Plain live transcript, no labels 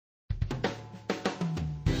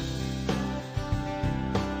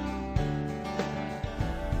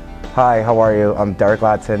Hi, how are you? I'm Derrick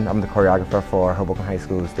Ladson. I'm the choreographer for Hoboken High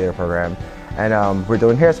School's theater program, and we're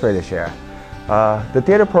doing Hairspray this year. The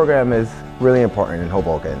theater program is really important in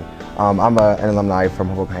Hoboken. I'm an alumni from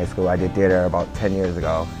Hoboken High School. I did theater about 10 years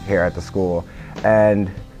ago here at the school, and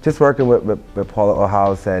just working with Paula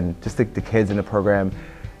Ohouse and just the kids in the program,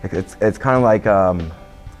 it's kind of like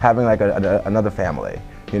having like another family.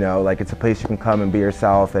 You know, like it's a place you can come and be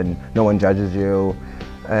yourself, and no one judges you,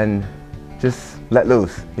 and just let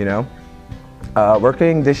loose, you know?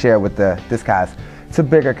 Working this year with this cast, it's a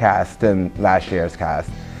bigger cast than last year's cast.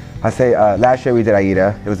 I say last year we did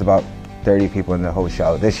Aida. It was about 30 people in the whole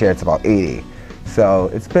show. This year it's about 80. So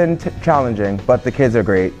it's been challenging, but the kids are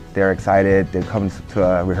great. They're excited. They come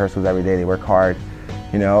to rehearsals every day. They work hard,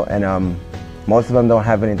 you know, and most of them don't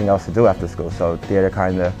have anything else to do after school, so theater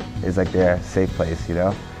kind of is like their safe place, you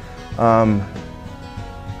know?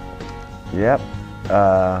 Yep.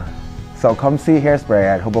 So come see Hairspray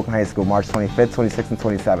at Hoboken High School March 25th, 26th, and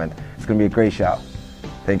 27th. It's going to be a great show.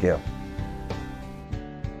 Thank you.